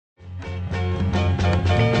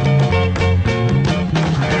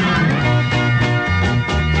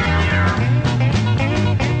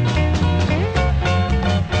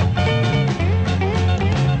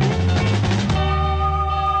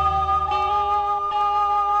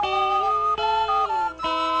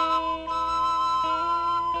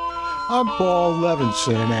I'm Paul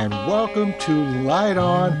Levinson, and welcome to Light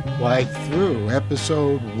On, Light Through,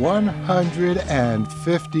 episode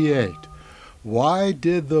 158. Why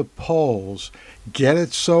did the polls get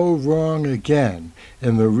it so wrong again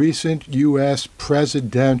in the recent U.S.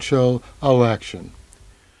 presidential election?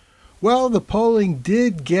 Well, the polling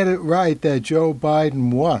did get it right that Joe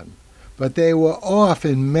Biden won, but they were off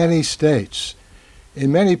in many states. In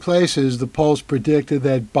many places, the polls predicted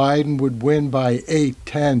that Biden would win by 8,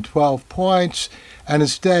 10, 12 points, and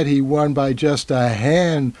instead he won by just a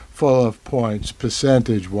handful of points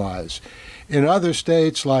percentage-wise. In other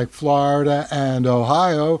states like Florida and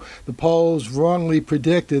Ohio, the polls wrongly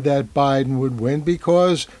predicted that Biden would win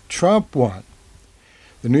because Trump won.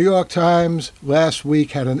 The New York Times last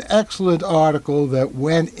week had an excellent article that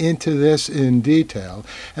went into this in detail,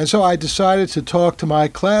 and so I decided to talk to my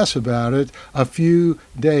class about it a few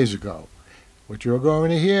days ago. What you're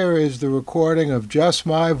going to hear is the recording of just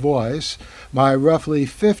my voice, my roughly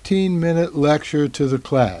 15-minute lecture to the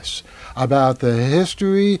class about the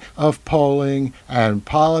history of polling and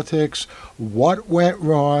politics, what went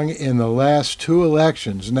wrong in the last two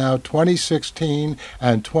elections, now 2016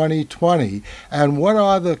 and 2020, and what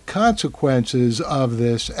are the consequences of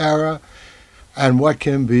this era, and what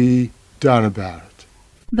can be done about it.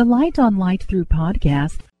 The Light on Light Through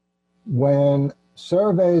podcast. When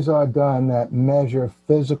surveys are done that measure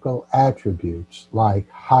physical attributes like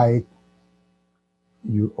height,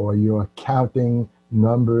 you're counting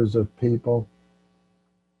numbers of people,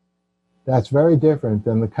 that's very different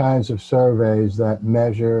than the kinds of surveys that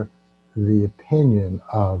measure the opinion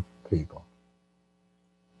of people,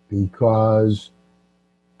 because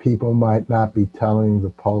people might not be telling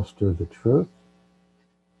the pollster the truth,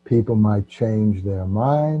 people might change their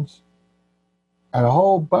minds, and a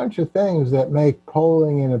whole bunch of things that make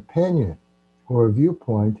polling an opinion or a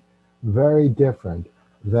viewpoint very different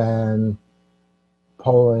than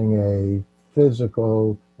polling a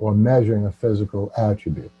physical or measuring a physical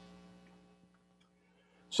attribute.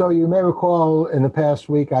 So you may recall in the past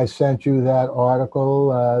week I sent you that article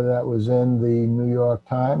that was in the New York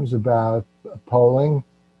Times about polling.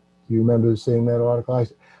 Do you remember seeing that article?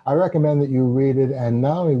 I recommend that you read it, and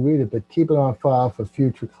not only read it, but keep it on file for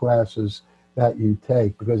future classes that you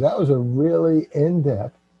take, because that was a really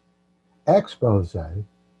in-depth expose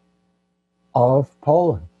of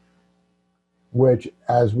polling, which,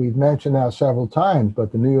 as we've mentioned now several times,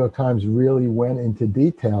 but the New York Times really went into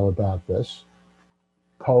detail about this,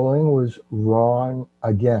 polling was wrong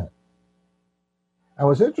again. And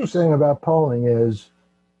what's interesting about polling is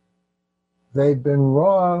they've been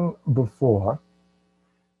wrong before.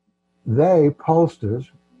 Pollsters,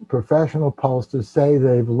 professional pollsters, say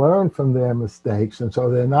they've learned from their mistakes, and so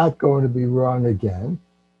they're not going to be wrong again.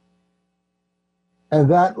 And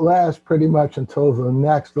that lasts pretty much until the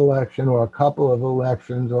next election or a couple of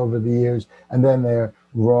elections over the years, and then they're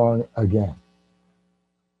wrong again.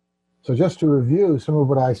 So just to review some of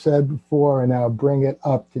what I said before and now bring it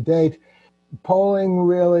up to date, polling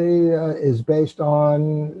really is based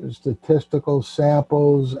on statistical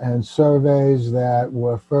samples and surveys that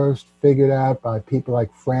were first figured out by people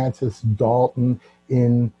like Francis Dalton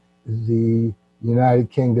in the United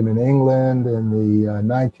Kingdom and England in the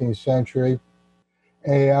 19th century.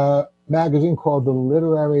 A magazine called the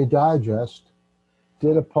Literary Digest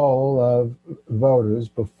did a poll of voters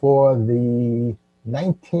before the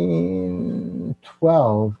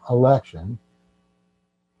 1912 election,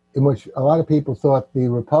 in which a lot of people thought the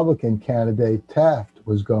Republican candidate Taft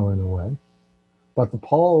was going to win. But the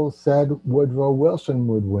poll said Woodrow Wilson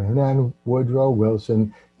would win, and Woodrow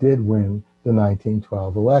Wilson did win the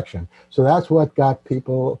 1912 election. So that's what got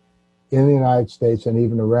people in the United States and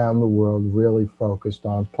even around the world really focused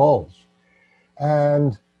on polls.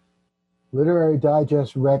 And Literary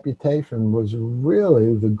Digest's reputation was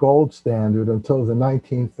really the gold standard until the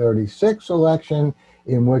 1936 election,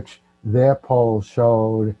 in which their poll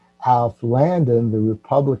showed Alf Landon, the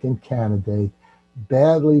Republican candidate,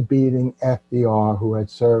 badly beating FDR, who had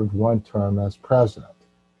served one term as president.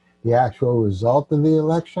 The actual result of the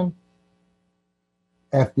election?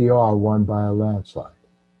 FDR won by a landslide.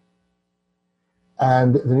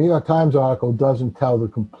 And the New York Times article doesn't tell the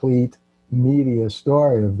complete media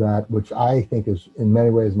story of that, which I think is in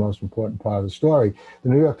many ways the most important part of the story. The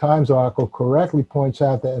New York Times article correctly points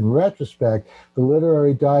out that in retrospect, the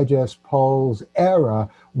Literary Digest poll's era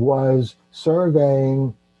was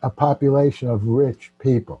surveying a population of rich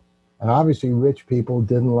people. And obviously rich people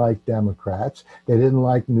didn't like Democrats. They didn't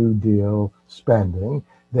like New Deal spending.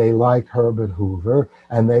 They liked Herbert Hoover,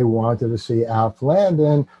 and they wanted to see Alf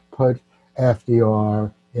Landon put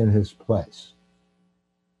FDR in his place.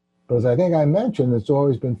 But as I think I mentioned, it's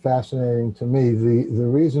always been fascinating to me. The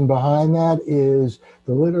reason behind that is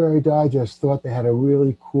the Literary Digest thought they had a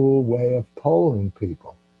really cool way of polling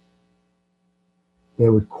people. They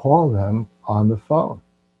would call them on the phone,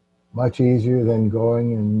 much easier than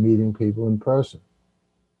going and meeting people in person.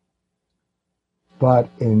 But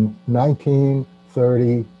in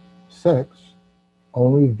 1936,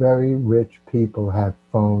 only very rich people had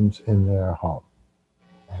phones in their home.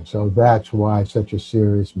 And so that's why such a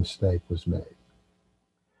serious mistake was made.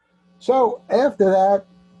 So after that,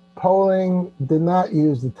 polling did not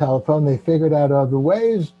use the telephone. They figured out other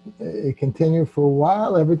ways. It continued for a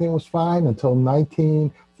while. Everything was fine until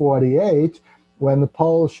 1948, when the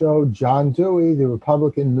polls showed John Dewey, the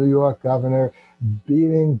Republican New York governor,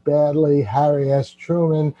 beating badly Harry S.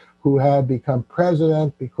 Truman, who had become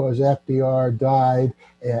president because FDR died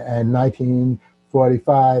in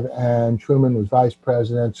 1945 and Truman was vice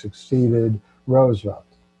president, succeeded Roosevelt.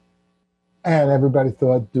 And everybody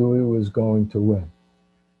thought Dewey was going to win.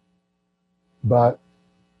 But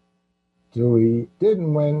Dewey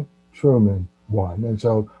didn't win, Truman won. And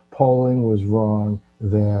so polling was wrong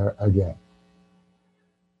there again.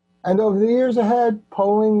 And over the years ahead,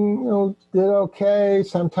 polling, did okay.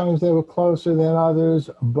 Sometimes they were closer than others,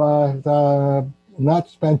 but not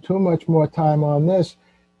spend too much more time on this.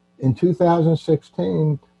 In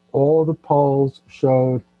 2016, all the polls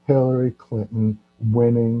showed Hillary Clinton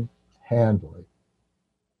winning handily.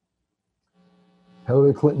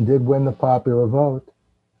 Hillary Clinton did win the popular vote,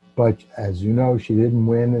 but as you know, she didn't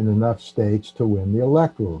win in enough states to win the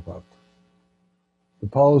electoral vote. The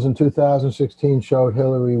polls in 2016 showed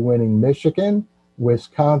Hillary winning Michigan,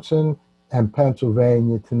 Wisconsin, and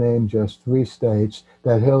Pennsylvania, to name just 3 states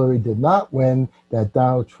that Hillary did not win, that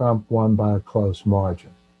Donald Trump won by a close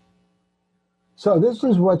margin. So this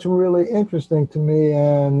is what's really interesting to me.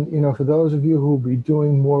 And, for those of you who will be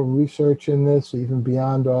doing more research in this, even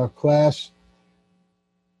beyond our class,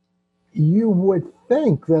 you would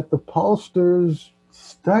think that the pollsters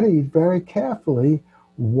studied very carefully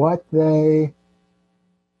what they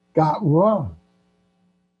got wrong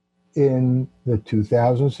in the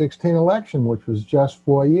 2016 election, which was just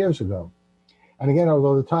 4 years ago. And again,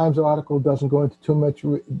 although the Times article doesn't go into too much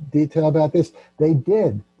detail about this, they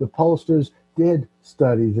did. The pollsters did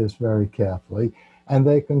study this very carefully, and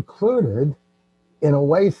they concluded, in a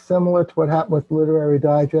way similar to what happened with Literary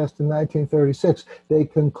Digest in 1936, they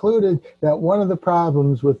concluded that one of the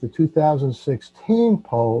problems with the 2016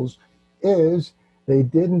 polls is they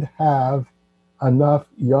didn't have enough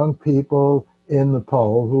young people in the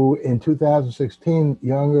poll, who in 2016,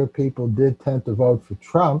 younger people did tend to vote for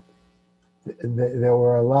Trump. There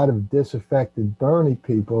were a lot of disaffected Bernie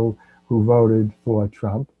people who voted for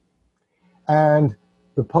Trump. And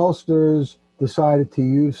the pollsters decided to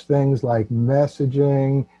use things like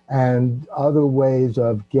messaging and other ways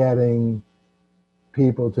of getting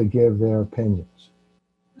people to give their opinions.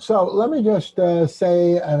 So let me just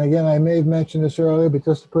say, and again, I may have mentioned this earlier, but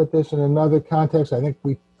just to put this in another context, I think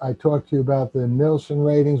I talked to you about the Nielsen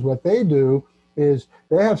ratings. What they do is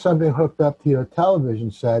they have something hooked up to your television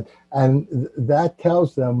set, and that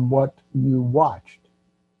tells them what you watched.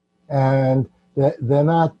 And they're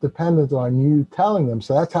not dependent on you telling them,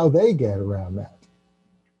 so that's how they get around that.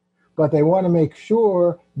 But they want to make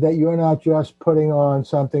sure that you're not just putting on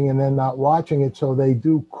something and then not watching it, so they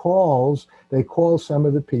do calls. They call some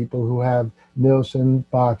of the people who have Nielsen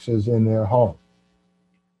boxes in their home.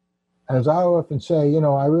 As I often say,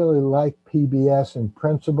 I really like PBS in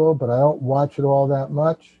principle, but I don't watch it all that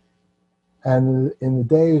much. And in the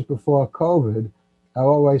days before COVID, I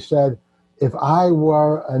always said, if I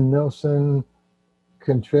were a Nielsen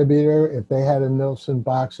contributor, if they had a Nielsen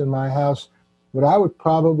box in my house, what I would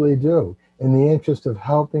probably do, in the interest of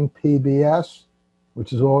helping PBS,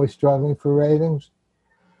 which is always struggling for ratings,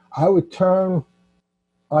 I would turn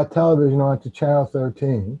our television on to channel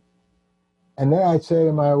 13, and then I'd say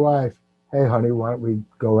to my wife, hey, honey, why don't we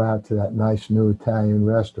go out to that nice new Italian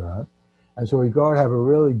restaurant? And so we go and have a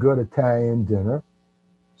really good Italian dinner,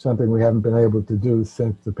 something we haven't been able to do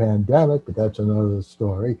since the pandemic, but that's another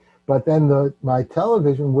story. But then my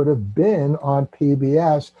television would have been on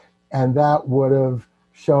PBS, and that would have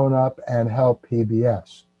shown up and helped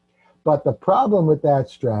PBS. But the problem with that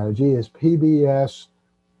strategy is PBS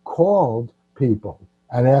called people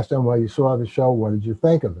and asked them, well, you saw the show, what did you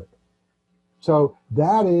think of it? So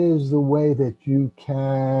that is the way that you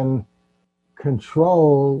can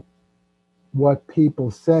control what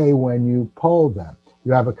people say when you poll them.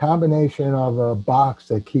 You have a combination of a box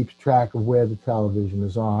that keeps track of where the television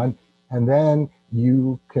is on, and then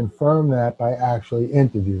you confirm that by actually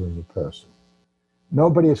interviewing the person.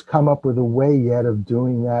 Nobody has come up with a way yet of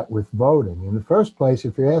doing that with voting. In the first place,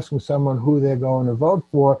 if you're asking someone who they're going to vote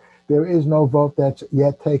for, there is no vote that's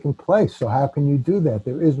yet taken place. So how can you do that?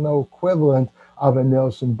 There is no equivalent of a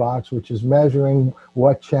Nielsen box, which is measuring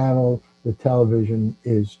what channel the television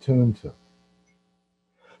is tuned to.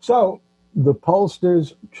 So the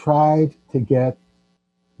pollsters tried to get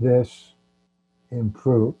this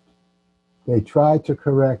improved. They tried to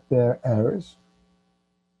correct their errors.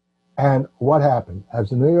 And what happened? As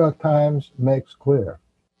the New York Times makes clear,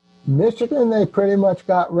 Michigan, they pretty much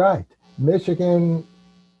got right. Michigan,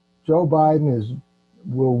 Joe Biden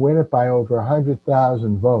will win it by over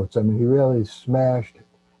 100,000 votes. I mean, he really smashed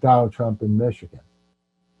Donald Trump in Michigan.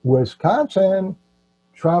 Wisconsin,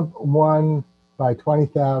 Trump won by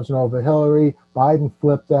 20,000 over Hillary. Biden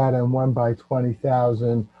flipped that and won by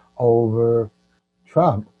 20,000 over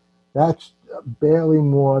Trump. That's barely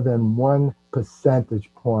more than 1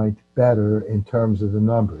 percentage point better in terms of the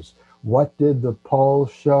numbers. What did the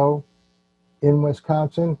polls show in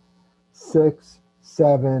Wisconsin? 6,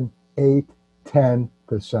 7, 8,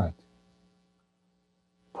 10%.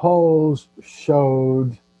 Polls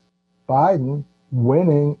showed Biden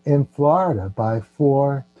winning in Florida by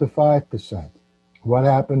 4 to 5%. What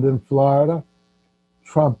happened in Florida?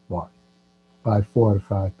 Trump won by 4 to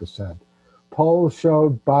 5%. Polls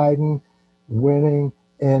showed Biden winning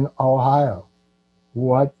in Ohio.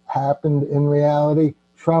 What happened in reality?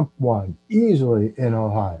 Trump won easily in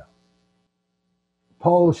Ohio.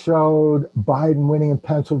 Polls showed Biden winning in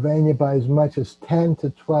Pennsylvania by as much as 10 to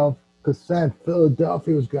 12%.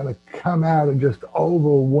 Philadelphia was going to come out and just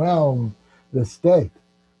overwhelm the state.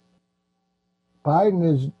 Biden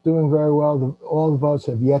is doing very well. All the votes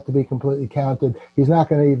have yet to be completely counted. He's not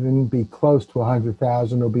going to even be close to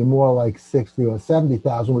 100,000. It'll be more like 60 or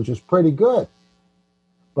 70,000, which is pretty good.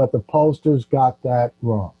 But the pollsters got that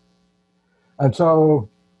wrong. And so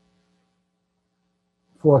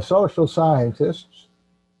for social scientists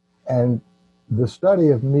and the study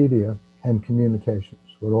of media and communications,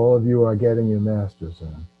 what all of you are getting your masters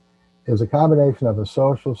in, is a combination of a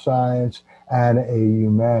social science and a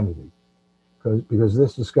humanity. Because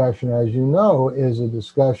this discussion, as you know, is a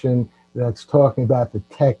discussion that's talking about the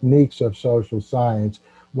techniques of social science.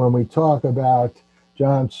 When we talk about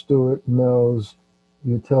John Stuart Mill's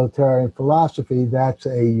utilitarian philosophy, that's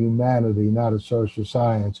a humanity, not a social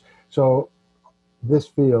science. So this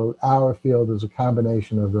field, our field, is a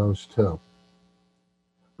combination of those two.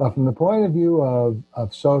 But from the point of view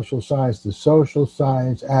of social science, the social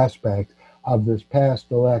science aspect of this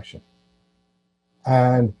past election,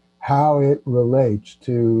 and how it relates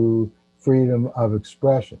to freedom of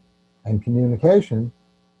expression and communication,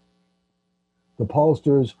 the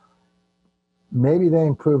pollsters, maybe they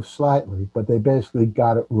improved slightly, but they basically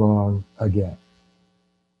got it wrong again.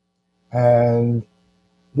 And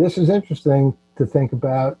this is interesting to think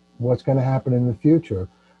about what's going to happen in the future.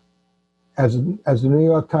 As the New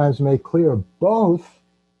York Times made clear, both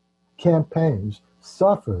campaigns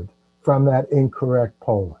suffered from that incorrect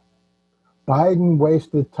polling. Biden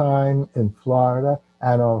wasted time in Florida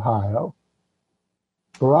and Ohio.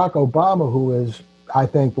 Barack Obama, who is, I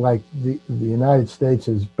think, like the United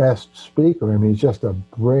States' best speaker, I mean, he's just a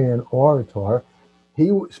brilliant orator,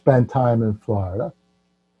 he spent time in Florida.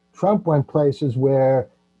 Trump went places where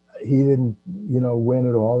he didn't, win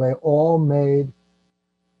at all. They all made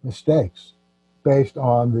mistakes based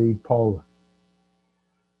on the polling.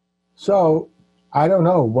 So I don't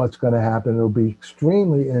know what's going to happen. It'll be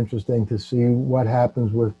extremely interesting to see what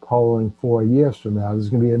happens with polling 4 years from now. There's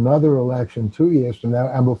going to be another election 2 years from now.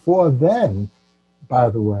 And before then, by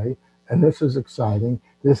the way, and this is exciting,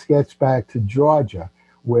 this gets back to Georgia,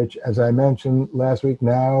 which, as I mentioned last week,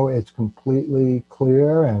 now it's completely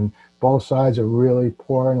clear and both sides are really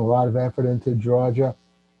pouring a lot of effort into Georgia.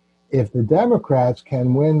 If the Democrats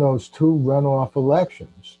can win those 2 runoff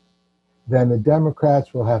elections, then the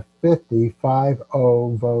Democrats will have 50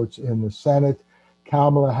 votes in the Senate.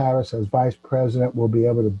 Kamala Harris, as vice president, will be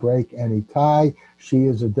able to break any tie. She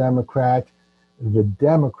is a Democrat. The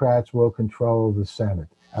Democrats will control the Senate,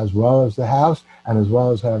 as well as the House, and as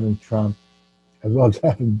well as having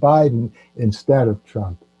Biden instead of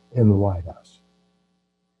Trump in the White House.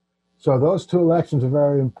 So those 2 elections are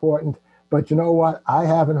very important. But you know what? I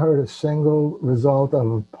haven't heard a single result of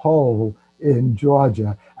a poll in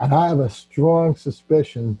Georgia, and I have a strong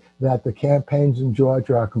suspicion that the campaigns in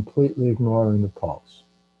Georgia are completely ignoring the polls.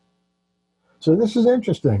 So this is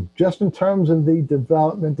interesting, just in terms of the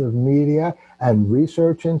development of media and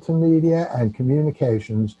research into media and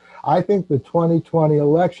communications. I think the 2020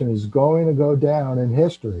 election is going to go down in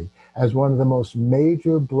history as one of the most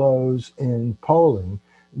major blows in polling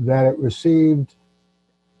that it received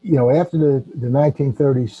After the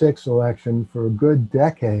 1936 election, for a good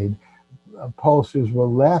decade, pollsters were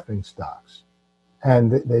laughing stocks.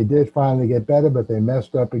 And they did finally get better, but they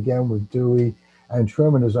messed up again with Dewey and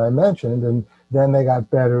Truman, as I mentioned, and then they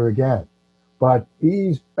got better again. But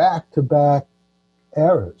these back-to-back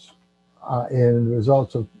errors in the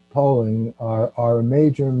results of polling are a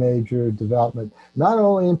major, major development, not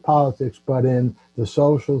only in politics, but in the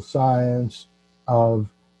social science of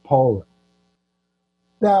polling.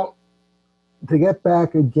 Now, to get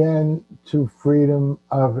back again to freedom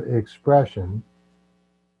of expression,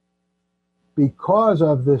 because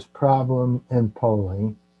of this problem in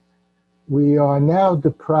polling, we are now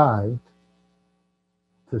deprived,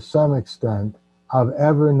 to some extent, of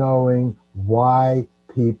ever knowing why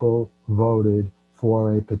people voted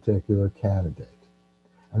for a particular candidate.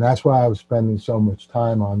 And that's why I was spending so much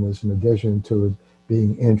time on this, in addition to it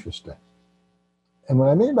being interesting. And what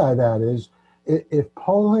I mean by that is, if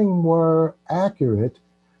polling were accurate,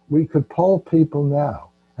 we could poll people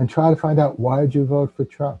now and try to find out, why did you vote for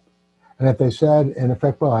Trump? And if they said, in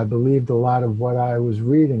effect, well, I believed a lot of what I was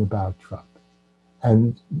reading about Trump.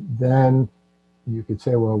 And then you could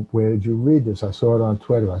say, well, where did you read this? I saw it on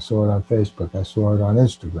Twitter. I saw it on Facebook. I saw it on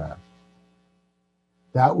Instagram.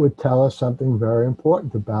 That would tell us something very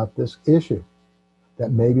important about this issue,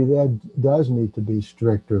 that maybe there does need to be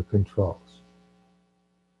stricter controls.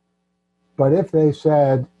 But if they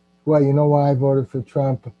said, well, you know why I voted for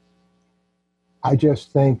Trump? I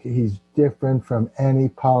just think he's different from any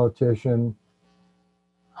politician.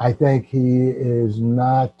 I think he is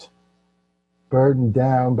not burdened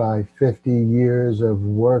down by 50 years of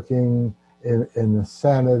working in the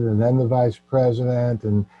Senate and then the vice president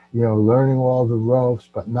and, learning all the ropes,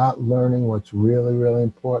 but not learning what's really, really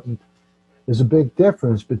important. There's a big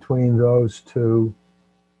difference between those two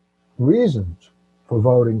reasons for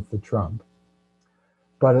voting for Trump.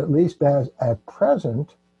 But at least at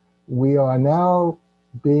present, we are now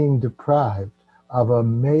being deprived of a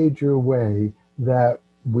major way that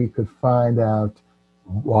we could find out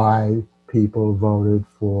why people voted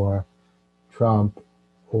for Trump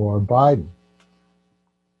or Biden.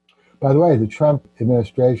 By the way, the Trump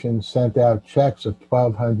administration sent out checks of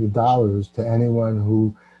 $1,200 to anyone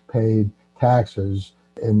who paid taxes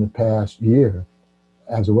in the past year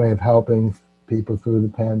as a way of helping people through the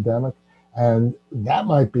pandemic. And that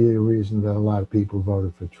might be a reason that a lot of people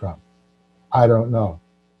voted for Trump. I don't know.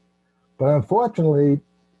 But unfortunately,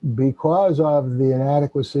 because of the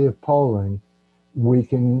inadequacy of polling, we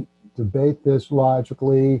can debate this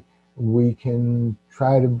logically. We can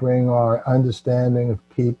try to bring our understanding of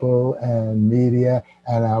people and media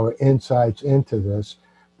and our insights into this.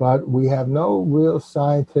 But we have no real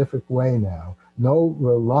scientific way now, no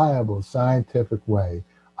reliable scientific way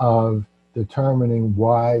of determining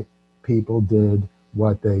why people did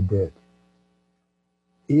what they did.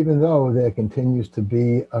 Even though there continues to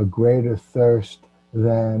be a greater thirst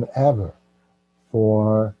than ever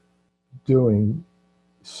for doing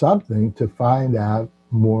something to find out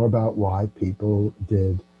more about why people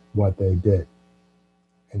did what they did.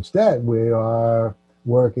 Instead, we are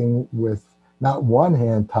working with not one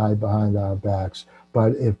hand tied behind our backs,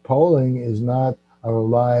 but if polling is not a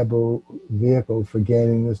reliable vehicle for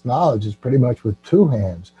gaining this knowledge, it's pretty much with two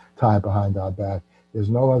hands tied behind our back. There's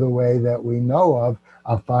no other way that we know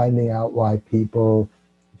of finding out why people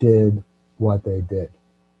did what they did.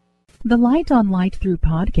 The Light on Light Through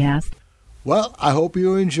podcast. Well, I hope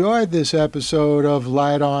you enjoyed this episode of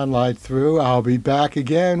Light On, Light Through. I'll be back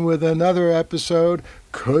again with another episode.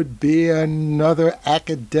 Could be another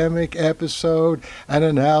academic episode, an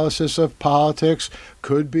analysis of politics.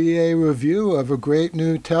 Could be a review of a great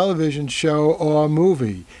new television show or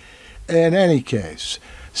movie. In any case,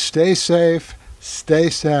 stay safe, stay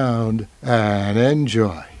sound, and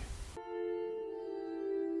enjoy.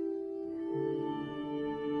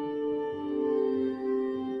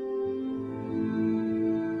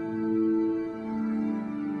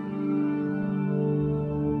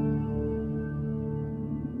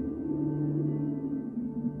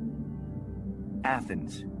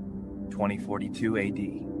 Athens, 2042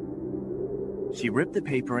 AD. She ripped the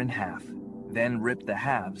paper in half, then ripped the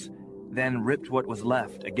halves, then ripped what was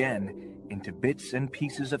left again into bits and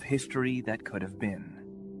pieces of history that could have been.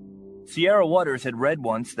 Sierra Waters had read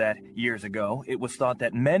once that, years ago, it was thought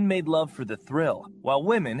that men made love for the thrill, while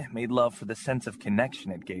women made love for the sense of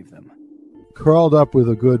connection it gave them. Curled Up with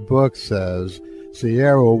a Good Book says,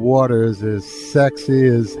 Sierra Waters is sexy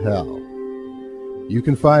as hell. You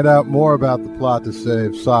can find out more about The Plot to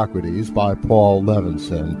Save Socrates by Paul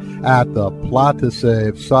Levinson at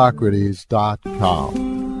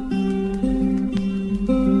theplot2savesocrates.com.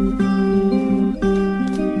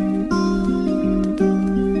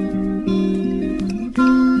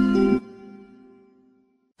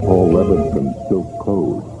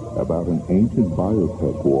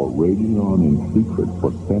 biotech war raging on in secret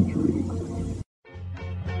for centuries.